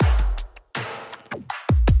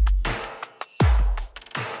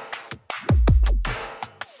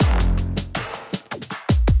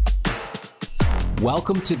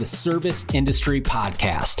Welcome to the Service Industry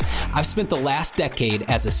Podcast. I've spent the last decade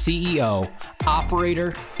as a CEO,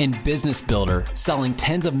 operator, and business builder selling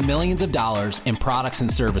tens of millions of dollars in products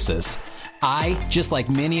and services. I, just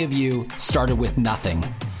like many of you, started with nothing.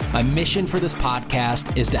 My mission for this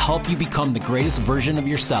podcast is to help you become the greatest version of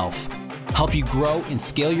yourself, help you grow and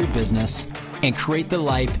scale your business, and create the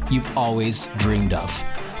life you've always dreamed of.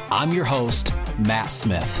 I'm your host, Matt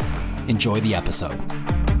Smith. Enjoy the episode.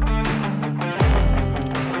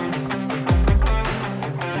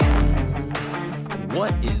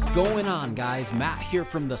 What is going on, guys? Matt here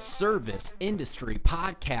from the Service Industry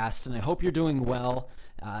Podcast, and I hope you're doing well.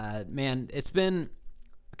 Man, it's been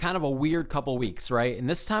kind of a weird couple weeks, right? And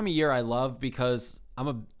this time of year I love because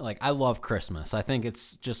I love Christmas. I think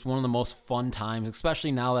it's just one of the most fun times,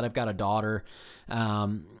 especially now that I've got a daughter.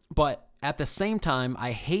 But at the same time,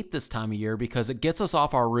 I hate this time of year because it gets us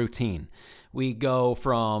off our routine. We go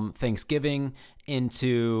from Thanksgiving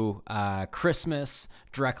into Christmas,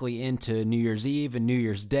 directly into New Year's Eve and New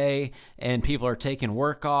Year's Day, and people are taking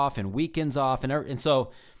work off and weekends off, and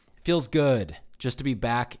so it feels good just to be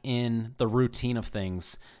back in the routine of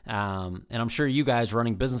things. And I'm sure you guys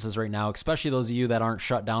running businesses right now, especially those of you that aren't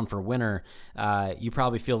shut down for winter, you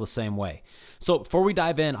probably feel the same way. So before we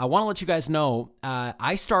dive in, I want to let you guys know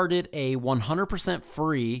I started a 100%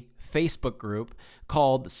 free Facebook group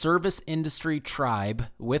called Service Industry Tribe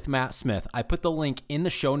with Matt Smith. I put the link in the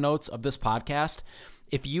show notes of this podcast.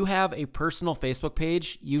 If you have a personal Facebook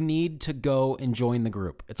page, you need to go and join the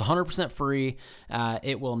group. It's 100% free.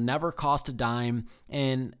 It will never cost a dime.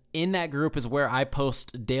 And in that group is where I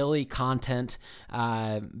post daily content,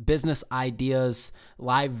 business ideas,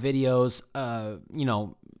 live videos,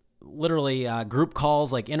 literally group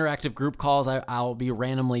calls, like interactive group calls I'll be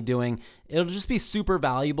randomly doing. It'll just be super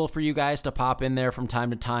valuable for you guys to pop in there from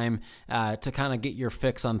time to time to kind of get your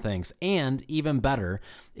fix on things. And even better,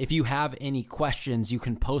 if you have any questions, you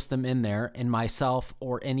can post them in there and myself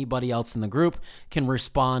or anybody else in the group can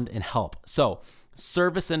respond and help. So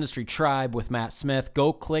Service Industry Tribe with Matt Smith.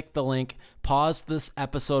 Go click the link, pause this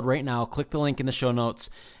episode right now, click the link in the show notes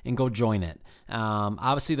and go join it.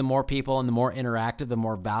 Obviously, the more people and the more interactive, the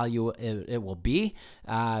more value it will be,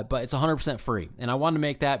 but it's 100% free. And I wanted to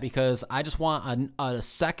make that because I just want a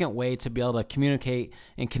second way to be able to communicate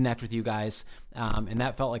and connect with you guys, and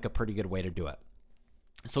that felt like a pretty good way to do it.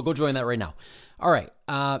 So go join that right now. All right.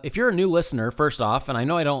 If you're a new listener, first off, and I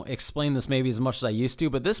know I don't explain this maybe as much as I used to,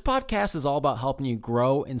 but this podcast is all about helping you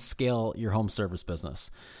grow and scale your home service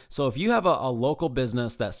business. So if you have a local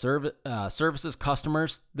business that services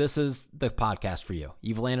customers, this is the podcast for you.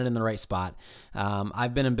 You've landed in the right spot.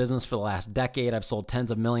 I've been in business for the last decade. I've sold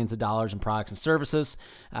tens of millions of dollars in products and services.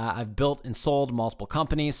 I've built and sold multiple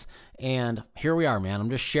companies, and here we are, man. I'm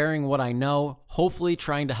just sharing what I know, hopefully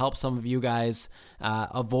trying to help some of you guys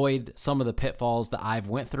avoid some of the pitfalls that I've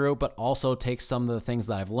went through, but also take some of the things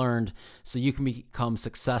that I've learned so you can become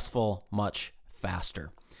successful much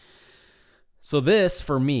faster. So this,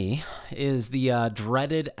 for me, is the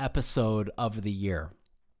dreaded episode of the year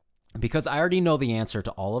because I already know the answer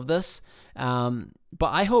to all of this, but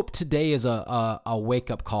I hope today is a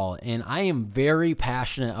wake-up call, and I am very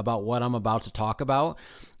passionate about what I'm about to talk about,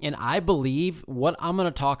 and I believe what I'm going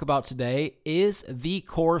to talk about today is the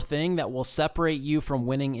core thing that will separate you from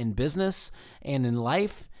winning in business and in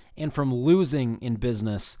life and from losing in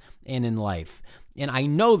business and in life. And I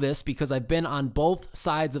know this because I've been on both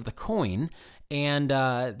sides of the coin, and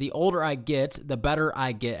the older I get, the better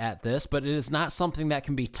I get at this, but it is not something that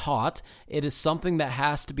can be taught. It is something that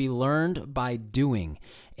has to be learned by doing.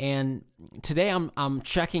 And today I'm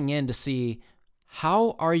checking in to see,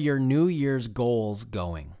 how are your New Year's goals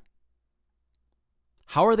going?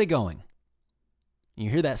 How are they going? You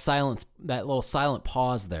hear that silence, that little silent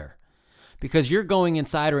pause there, because you're going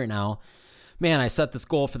inside right now. Man, I set this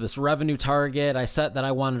goal for this revenue target. I set that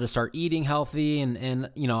I wanted to start eating healthy and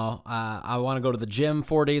I want to go to the gym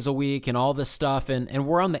 4 days a week and all this stuff. And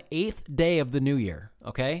we're on the 8th day of the new year,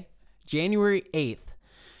 okay? January 8th.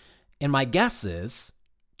 And my guess is,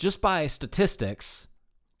 just by statistics,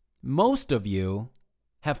 most of you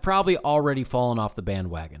have probably already fallen off the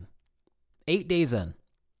bandwagon. 8 days in,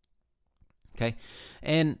 okay?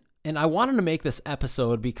 And I wanted to make this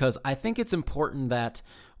episode because I think it's important that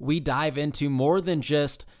we dive into more than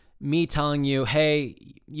just me telling you, hey,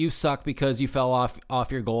 you suck because you fell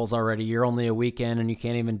off your goals already. You're only a weekend and you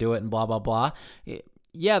can't even do it and blah, blah, blah.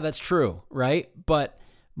 Yeah, that's true, right? But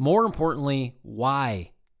more importantly,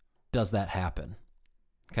 why does that happen?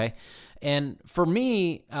 Okay. And for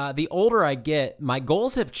me, the older I get, my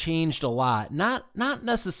goals have changed a lot. Not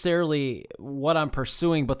necessarily what I'm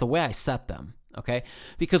pursuing, but the way I set them. Okay?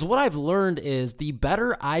 Because what I've learned is the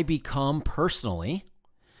better I become personally,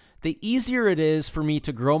 the easier it is for me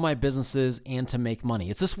to grow my businesses and to make money.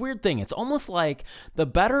 It's this weird thing. It's almost like the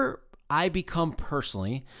better I become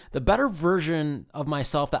personally, the better version of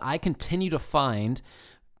myself that I continue to find,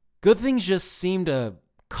 good things just seem to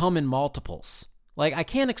come in multiples. Like, I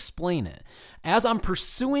can't explain it. As I'm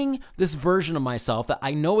pursuing this version of myself that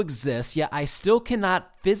I know exists, yet I still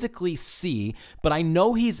cannot physically see, but I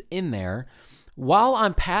know he's in there. While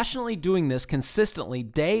I'm passionately doing this consistently,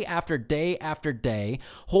 day after day after day,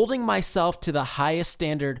 holding myself to the highest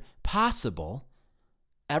standard possible,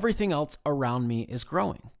 everything else around me is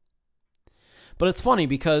growing. But it's funny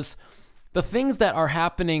because the things that are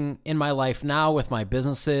happening in my life now with my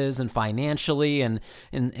businesses and financially and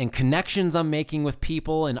connections I'm making with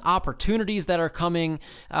people and opportunities that are coming,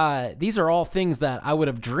 these are all things that I would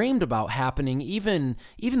have dreamed about happening even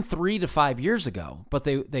 3 to 5 years ago, but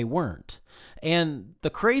they weren't. And the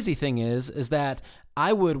crazy thing is that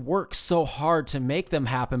I would work so hard to make them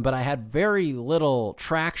happen, but I had very little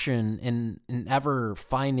traction in ever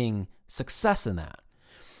finding success in that.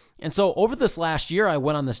 And so over this last year, I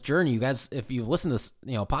went on this journey. You guys, if you've listened to this,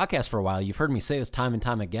 podcast for a while, you've heard me say this time and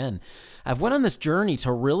time again. I've went on this journey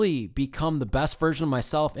to really become the best version of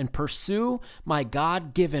myself and pursue my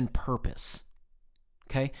God-given purpose.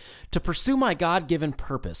 Okay? To pursue my God-given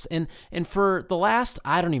purpose. And for the last,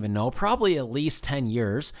 I don't even know, probably at least 10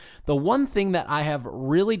 years, the one thing that I have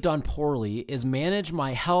really done poorly is manage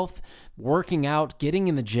my health, working out, getting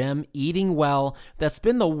in the gym, eating well. That's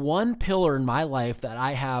been the one pillar in my life that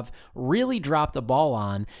I have really dropped the ball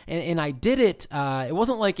on. And I did it, it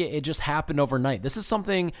wasn't like it just happened overnight. This is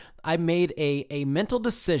something I made a mental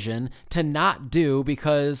decision to not do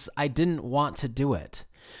because I didn't want to do it.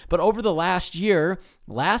 But over the last year,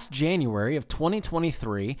 last January of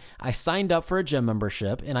 2023, I signed up for a gym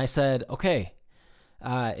membership and I said, okay,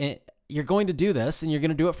 you're going to do this and you're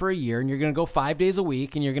going to do it for a year and you're going to go 5 days a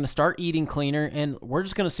week and you're going to start eating cleaner and we're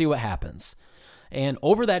just going to see what happens. And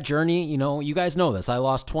over that journey, you guys know this, I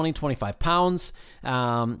lost 25 pounds.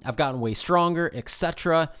 I've gotten way stronger,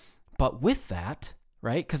 etc. But with that,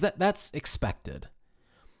 right, because that's expected.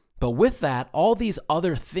 But with that, all these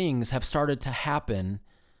other things have started to happen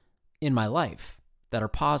in my life that are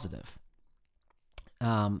positive.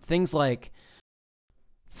 Things like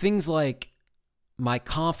my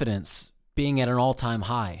confidence being at an all-time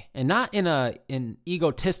high, and not in an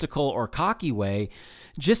egotistical or cocky way,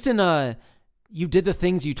 just in a you did the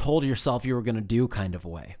things you told yourself you were going to do kind of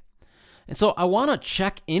way. And so I want to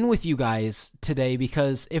check in with you guys today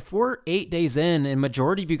because if we're 8 days in and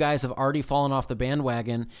majority of you guys have already fallen off the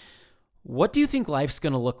bandwagon, what do you think life's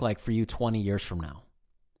going to look like for you 20 years from now?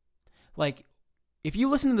 Like, if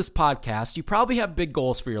you listen to this podcast, you probably have big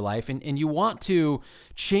goals for your life and you want to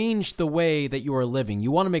change the way that you are living.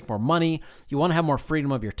 You want to make more money. You want to have more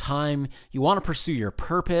freedom of your time. You want to pursue your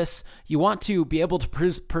purpose. You want to be able to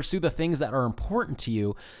pursue the things that are important to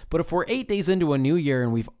you. But if we're 8 days into a new year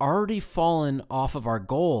and we've already fallen off of our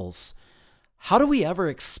goals, how do we ever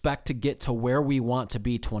expect to get to where we want to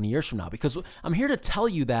be 20 years from now? Because I'm here to tell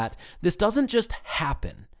you that this doesn't just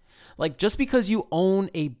happen. Like, just because you own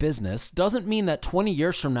a business doesn't mean that 20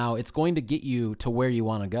 years from now it's going to get you to where you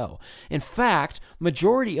want to go. In fact,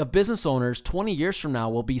 majority of business owners 20 years from now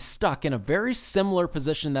will be stuck in a very similar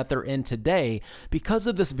position that they're in today because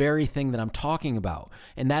of this very thing that I'm talking about.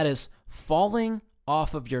 And that is falling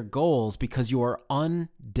off of your goals because you are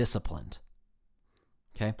undisciplined.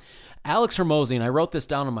 Okay. Alex Hormozi, and I wrote this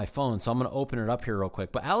down on my phone, so I'm going to open it up here real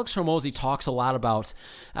quick. But Alex Hormozi talks a lot about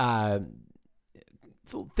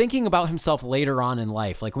thinking about himself later on in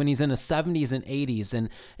life, like when he's in his 70s and 80s,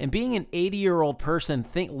 and being an 80-year-old person,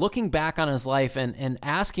 looking back on his life and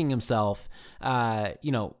asking himself,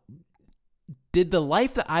 did the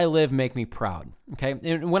life that I live make me proud? Okay.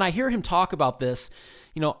 And when I hear him talk about this,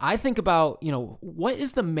 I think about, what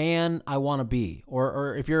is the man I want to be?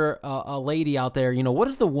 Or if you're a lady out there, what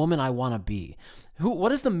is the woman I want to be?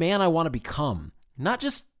 What is the man I want to become? Not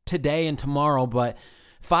just today and tomorrow, but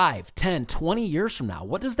 5, 10, 20 years from now.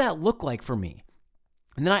 What does that look like for me?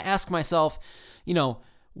 And then I ask myself,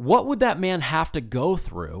 what would that man have to go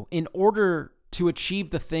through in order to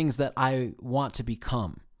achieve the things that I want to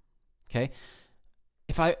become? Okay.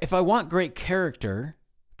 If I want great character,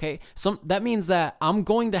 okay, that means that I'm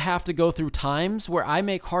going to have to go through times where I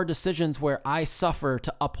make hard decisions where I suffer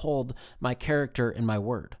to uphold my character and my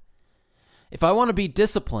word. If I want to be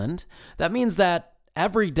disciplined, that means that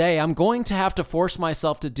every day I'm going to have to force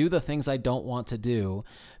myself to do the things I don't want to do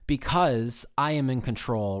because I am in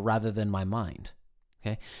control rather than my mind.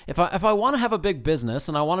 Okay. If I want to have a big business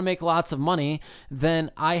and I want to make lots of money, then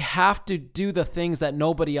I have to do the things that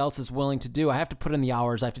nobody else is willing to do. I have to put in the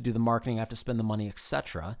hours, I have to do the marketing, I have to spend the money,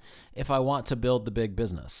 etc. if I want to build the big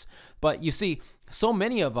business. But you see, so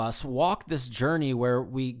many of us walk this journey where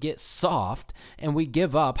we get soft and we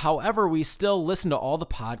give up. However, we still listen to all the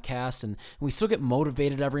podcasts and we still get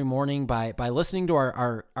motivated every morning by listening to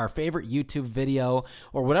our favorite YouTube video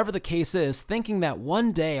or whatever the case is, thinking that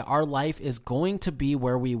one day our life is going to be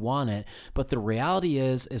where we want it. But the reality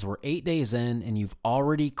is we're 8 days in and you've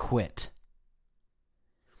already quit.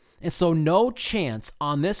 And so no chance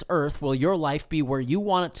on this earth will your life be where you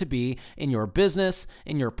want it to be in your business,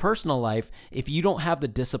 in your personal life, if you don't have the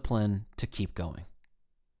discipline to keep going.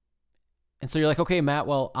 And so you're like, okay, Matt,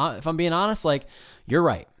 well, if I'm being honest, like, you're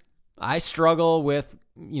right. I struggle with,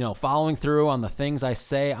 following through on the things I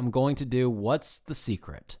say I'm going to do. What's the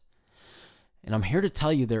secret? And I'm here to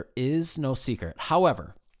tell you there is no secret.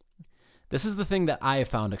 However, this is the thing that I have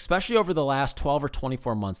found, especially over the last 12 or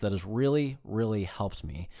 24 months, that has really, really helped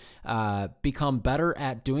me become better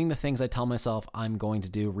at doing the things I tell myself I'm going to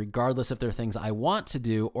do, regardless if they're things I want to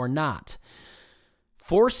do or not.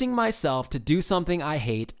 Forcing myself to do something I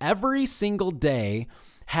hate every single day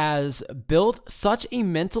has built such a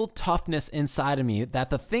mental toughness inside of me that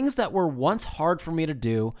the things that were once hard for me to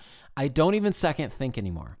do, I don't even second think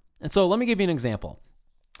anymore. And so let me give you an example.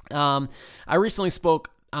 I recently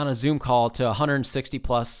spoke on a Zoom call to 160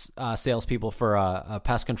 plus salespeople for a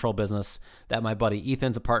pest control business that my buddy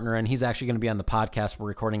Ethan's a partner in. He's actually going to be on the podcast. We're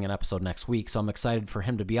recording an episode next week, so I'm excited for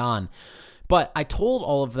him to be on. But I told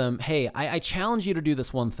all of them, hey, I challenge you to do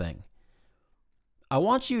this one thing. I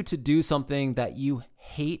want you to do something that you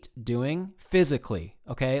hate doing physically,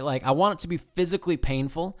 okay? Like, I want it to be physically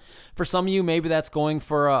painful. For some of you, maybe that's going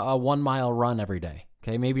for a 1 mile run every day,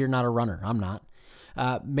 okay? Maybe you're not a runner. I'm not.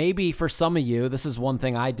 Maybe for some of you, this is one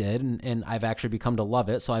thing I did, and I've actually become to love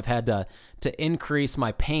it. So I've had to increase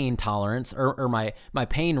my pain tolerance or my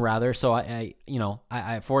pain rather. So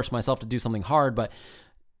I forced myself to do something hard, but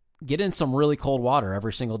get in some really cold water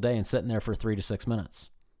every single day and sit in there for 3 to 6 minutes,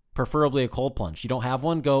 preferably a cold plunge. You don't have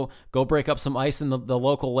one? Go break up some ice in the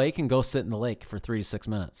local lake and go sit in the lake for 3 to 6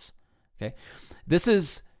 minutes. Okay. This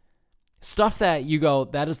is stuff that you go,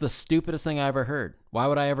 that is the stupidest thing I ever heard. Why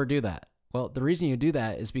would I ever do that? Well, the reason you do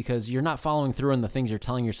that is because you're not following through on the things you're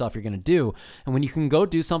telling yourself you're going to do. And when you can go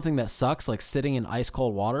do something that sucks, like sitting in ice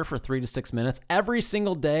cold water for 3 to 6 minutes every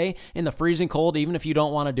single day in the freezing cold, even if you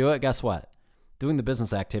don't want to do it, guess what? Doing the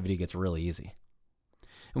business activity gets really easy.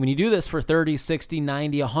 And when you do this for 30, 60,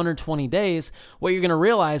 90, 120 days, what you're going to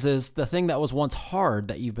realize is the thing that was once hard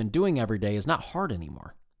that you've been doing every day is not hard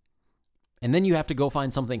anymore. And then you have to go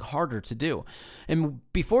find something harder to do. And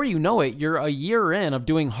before you know it, you're a year in of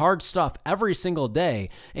doing hard stuff every single day.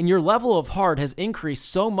 And your level of hard has increased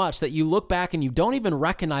so much that you look back and you don't even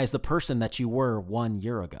recognize the person that you were 1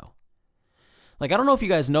 year ago. Like, I don't know if you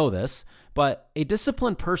guys know this, but a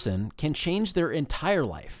disciplined person can change their entire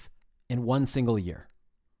life in 1 single year.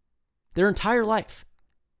 Their entire life.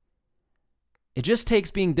 It just takes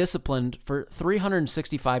being disciplined for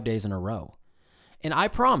 365 days in a row. And I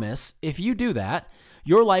promise, if you do that,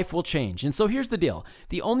 your life will change. And so here's the deal.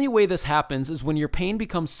 The only way this happens is when your pain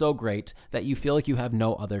becomes so great that you feel like you have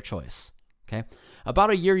no other choice. Okay?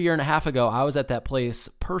 About a year and a half ago, I was at that place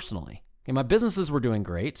personally. Okay, my businesses were doing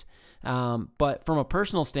great. But from a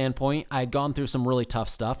personal standpoint, I had gone through some really tough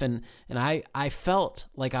stuff and I felt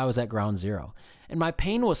like I was at ground zero. And my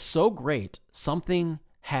pain was so great, something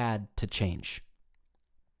had to change.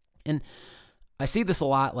 And I see this a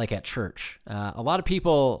lot like at church. A lot of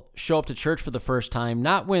people show up to church for the first time,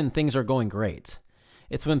 not when things are going great.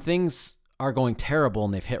 It's when things are going terrible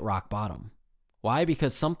and they've hit rock bottom. Why?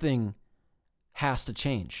 Because something has to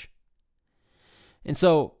change. And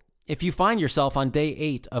so if you find yourself on day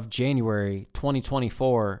 8 of January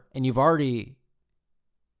 2024 and you've already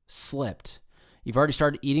slipped, you've already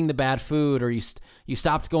started eating the bad food, or you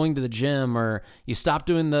stopped going to the gym, or you stopped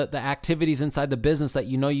doing the activities inside the business that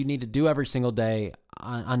you know you need to do every single day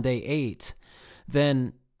on day 8,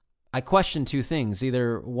 then I question 2 things.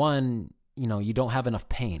 Either 1, you don't have enough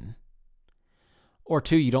pain, or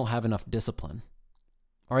 2, you don't have enough discipline.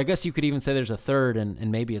 Or I guess you could even say there's a third,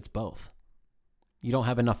 and maybe it's both. You don't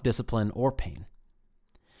have enough discipline or pain.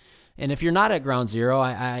 And if you're not at ground zero,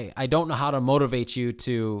 I don't know how to motivate you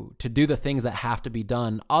to do the things that have to be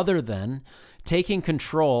done other than taking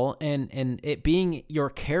control and it being your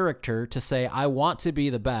character to say, I want to be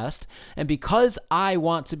the best. And because I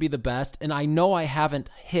want to be the best, and I know I haven't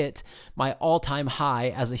hit my all-time high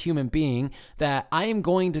as a human being, that I am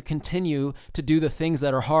going to continue to do the things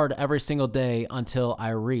that are hard every single day until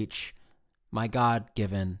I reach my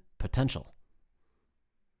God-given potential.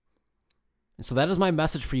 And so that is my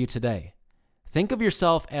message for you today. Think of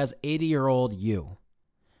yourself as 80-year-old you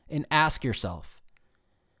and ask yourself,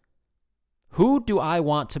 who do I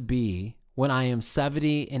want to be when I am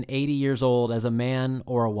 70 and 80 years old as a man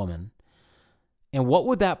or a woman? And what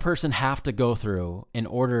would that person have to go through in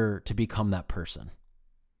order to become that person?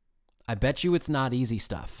 I bet you it's not easy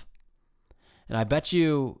stuff. And I bet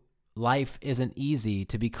you life isn't easy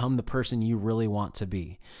to become the person you really want to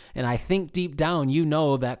be. And I think deep down, you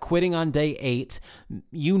know that quitting on day 8,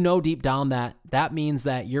 you know deep down that that means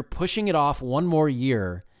that you're pushing it off one more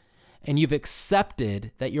year and you've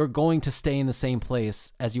accepted that you're going to stay in the same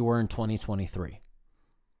place as you were in 2023.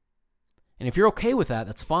 And if you're okay with that,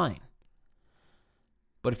 that's fine.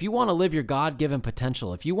 But if you want to live your God-given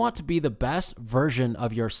potential, if you want to be the best version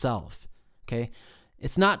of yourself, okay,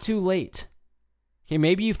 it's not too late. Okay,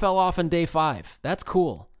 maybe you fell off on day 5. That's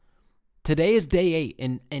cool. Today is day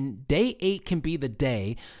 8, and day 8 can be the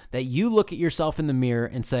day that you look at yourself in the mirror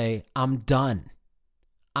and say, I'm done.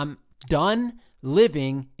 I'm done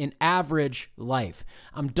living an average life.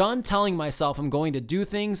 I'm done telling myself I'm going to do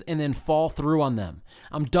things and then fall through on them.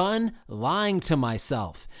 I'm done lying to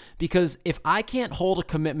myself, because if I can't hold a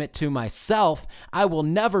commitment to myself, I will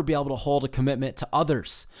never be able to hold a commitment to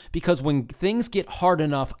others, because when things get hard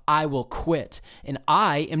enough, I will quit, and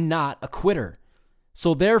I am not a quitter.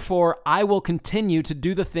 So therefore, I will continue to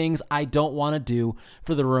do the things I don't want to do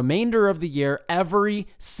for the remainder of the year every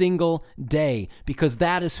single day, because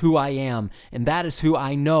that is who I am, and that is who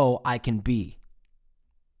I know I can be.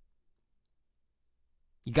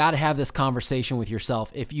 You got to have this conversation with yourself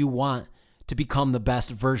if you want to become the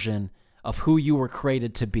best version of who you were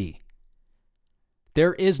created to be.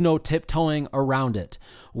 There is no tiptoeing around it.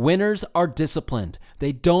 Winners are disciplined.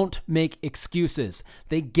 They don't make excuses.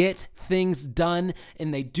 They get things done,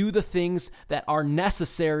 and they do the things that are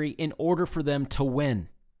necessary in order for them to win.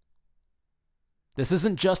 This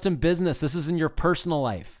isn't just in business. This is in your personal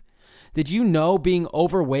life. Did you know being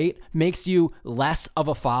overweight makes you less of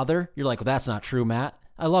a father? You're like, well, that's not true, Matt.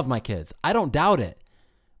 I love my kids. I don't doubt it.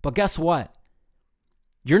 But guess what?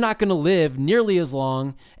 You're not going to live nearly as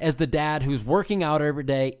long as the dad who's working out every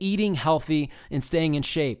day, eating healthy, and staying in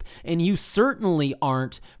shape. And you certainly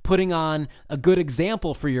aren't putting on a good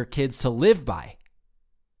example for your kids to live by.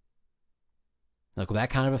 Like, well,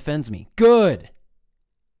 that kind of offends me. Good.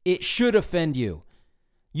 It should offend you.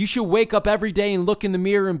 You should wake up every day and look in the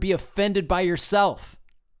mirror and be offended by yourself.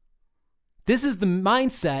 This is the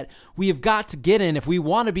mindset we have got to get in if we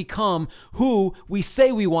want to become who we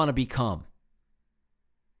say we want to become.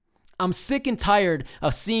 I'm sick and tired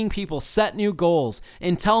of seeing people set new goals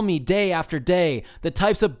and tell me day after day the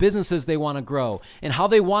types of businesses they want to grow and how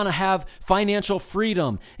they want to have financial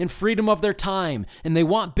freedom and freedom of their time, and they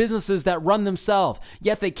want businesses that run themselves,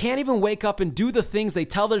 yet they can't even wake up and do the things they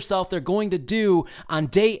tell themselves they're going to do on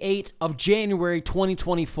day 8 of January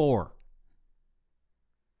 2024.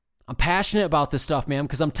 I'm passionate about this stuff, man,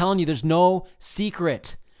 because I'm telling you, there's no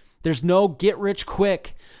secret. There's no get rich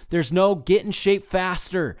quick. There's no get in shape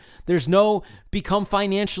faster. There's no become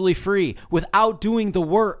financially free without doing the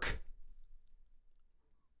work.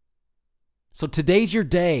 So today's your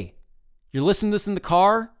day. You're listening to this in the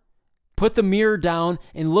car. Put the mirror down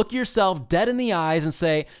and look yourself dead in the eyes and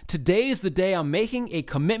say, today is the day I'm making a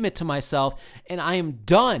commitment to myself, and I am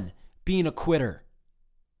done being a quitter.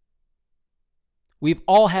 We've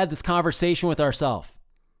all had this conversation with ourselves.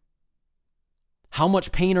 How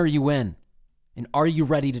much pain are you in? And are you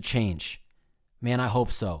ready to change? Man, I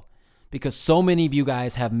hope so. Because so many of you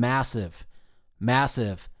guys have massive,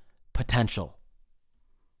 massive potential.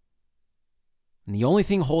 And the only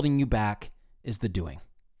thing holding you back is the doing.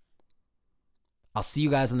 I'll see you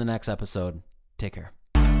guys in the next episode. Take care.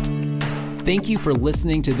 Thank you for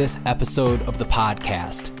listening to this episode of the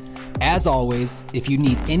podcast. As always, if you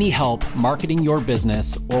need any help marketing your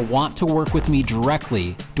business or want to work with me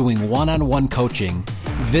directly doing one-on-one coaching,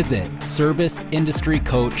 visit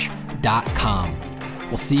serviceindustrycoach.com.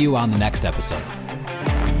 We'll see you on the next episode.